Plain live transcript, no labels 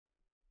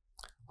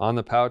On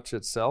the pouch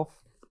itself,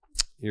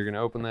 you're going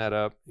to open that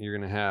up. You're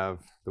going to have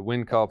the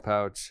WindCall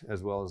pouch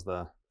as well as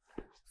the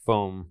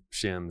foam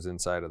shims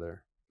inside of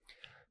there.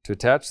 To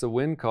attach the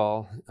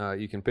WindCall,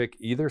 you can pick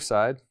either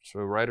side, so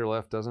right or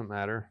left doesn't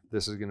matter.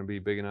 This is going to be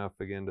big enough,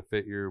 again, to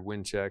fit your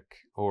wind check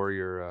or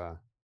your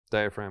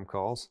diaphragm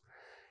calls.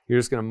 You're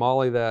just going to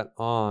molly that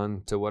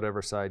on to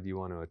whatever side you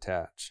want to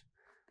attach.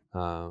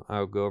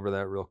 I'll go over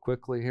that real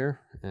quickly here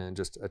and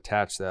just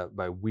attach that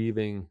by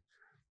weaving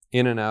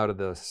in and out of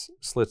the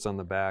slits on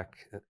the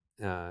back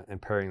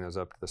and pairing those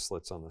up to the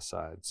slits on the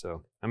side.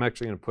 So I'm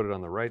actually going to put it on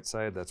the right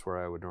side. That's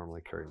where I would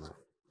normally carry mine.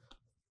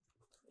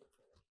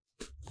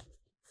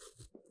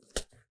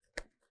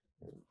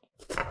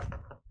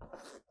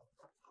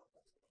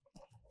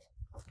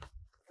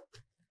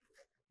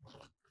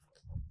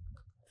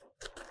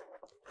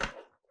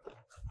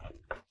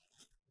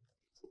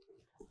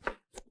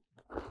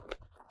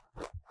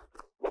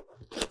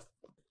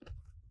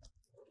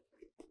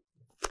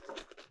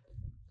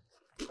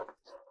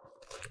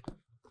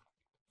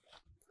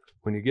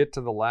 When you get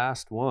to the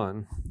last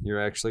one,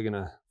 you're actually going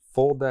to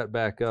fold that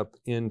back up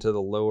into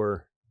the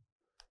lower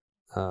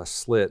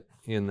slit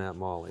in that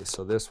molly.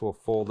 So this will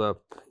fold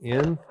up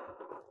in,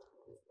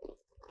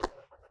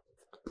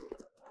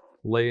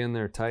 lay in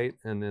there tight,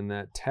 and then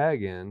that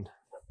tag end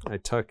I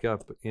tuck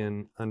up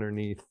in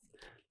underneath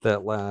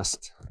that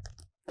last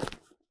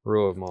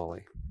row of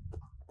molly.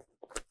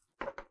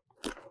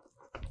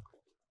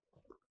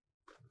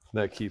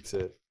 That keeps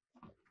it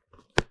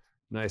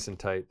nice and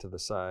tight to the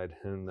side,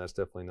 and that's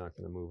definitely not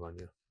going to move on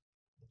you.